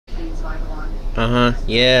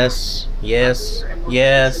Yes. Yes.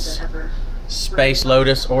 Yes. Space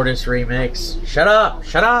Lotus Ortis remix. Shut up!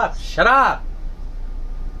 Shut up! Shut up!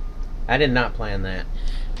 I did not plan that.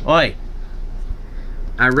 Oi!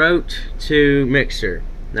 I wrote to Mixer.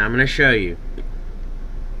 Now I'm going to show you.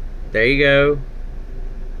 There you go.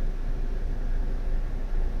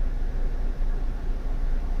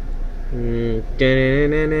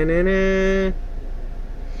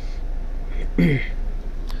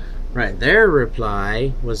 Right, their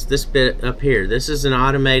reply was this bit up here. This is an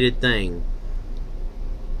automated thing.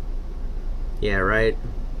 Yeah, right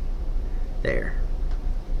there.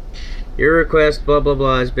 Your request, blah blah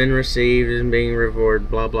blah, has been received and being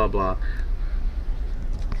rewarded, blah blah blah.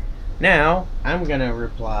 Now, I'm gonna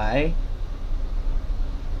reply.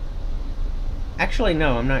 Actually,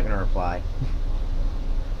 no, I'm not gonna reply.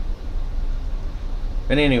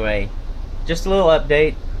 But anyway, just a little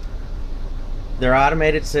update. Their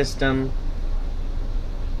automated system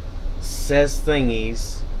says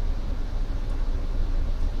thingies.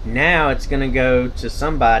 Now it's going to go to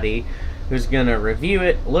somebody who's going to review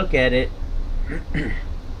it, look at it,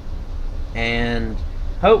 and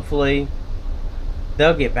hopefully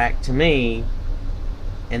they'll get back to me.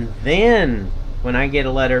 And then when I get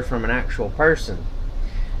a letter from an actual person,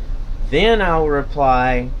 then I'll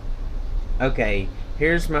reply, okay,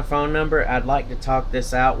 here's my phone number. I'd like to talk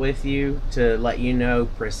this out with you to let you know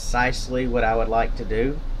precisely what I would like to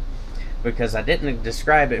do, because I didn't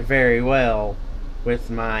describe it very well with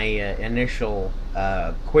my initial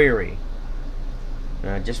query.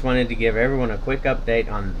 I just wanted to give everyone a quick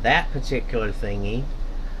update on that particular thingy.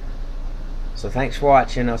 So thanks for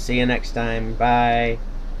watching. I'll see you next time. Bye.